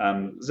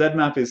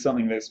 ZMAP is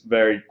something that's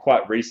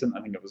quite recent.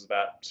 I think it was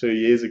about 2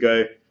 years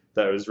ago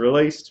that it was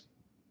released.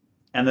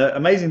 And the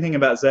amazing thing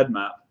about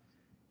ZMAP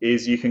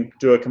is you can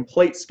do a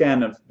complete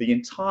scan of the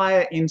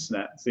entire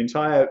internet, the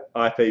entire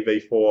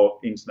IPv4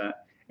 internet,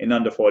 in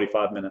under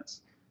 45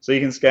 minutes. So you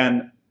can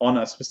scan on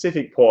a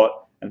specific port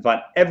and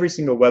find every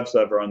single web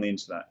server on the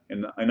internet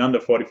in under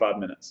 45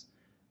 minutes.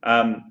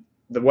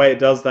 The way it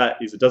does that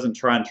is it doesn't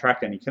try and track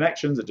any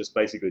connections. It just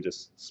basically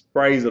just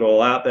sprays it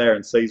all out there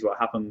and sees what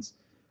happens.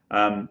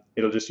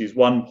 It'll just use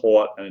one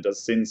port, and it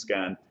does SYN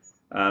scan.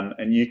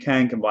 And you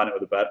can combine it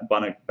with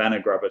a banner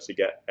grabber to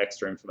get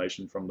extra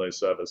information from those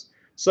servers.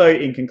 So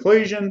in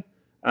conclusion,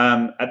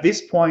 at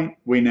this point,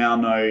 we now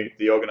know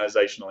the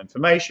organizational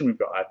information. We've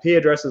got IP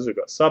addresses, we've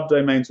got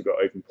subdomains, we've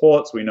got open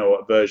ports, we know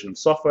what version of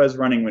software is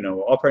running, we know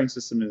what operating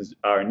systems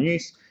are in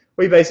use.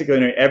 We basically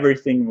know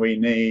everything we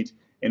need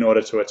in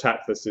order to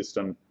attack the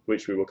system,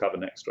 which we will cover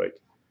next week.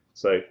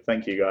 So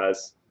thank you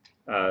guys.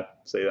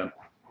 See you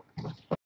then.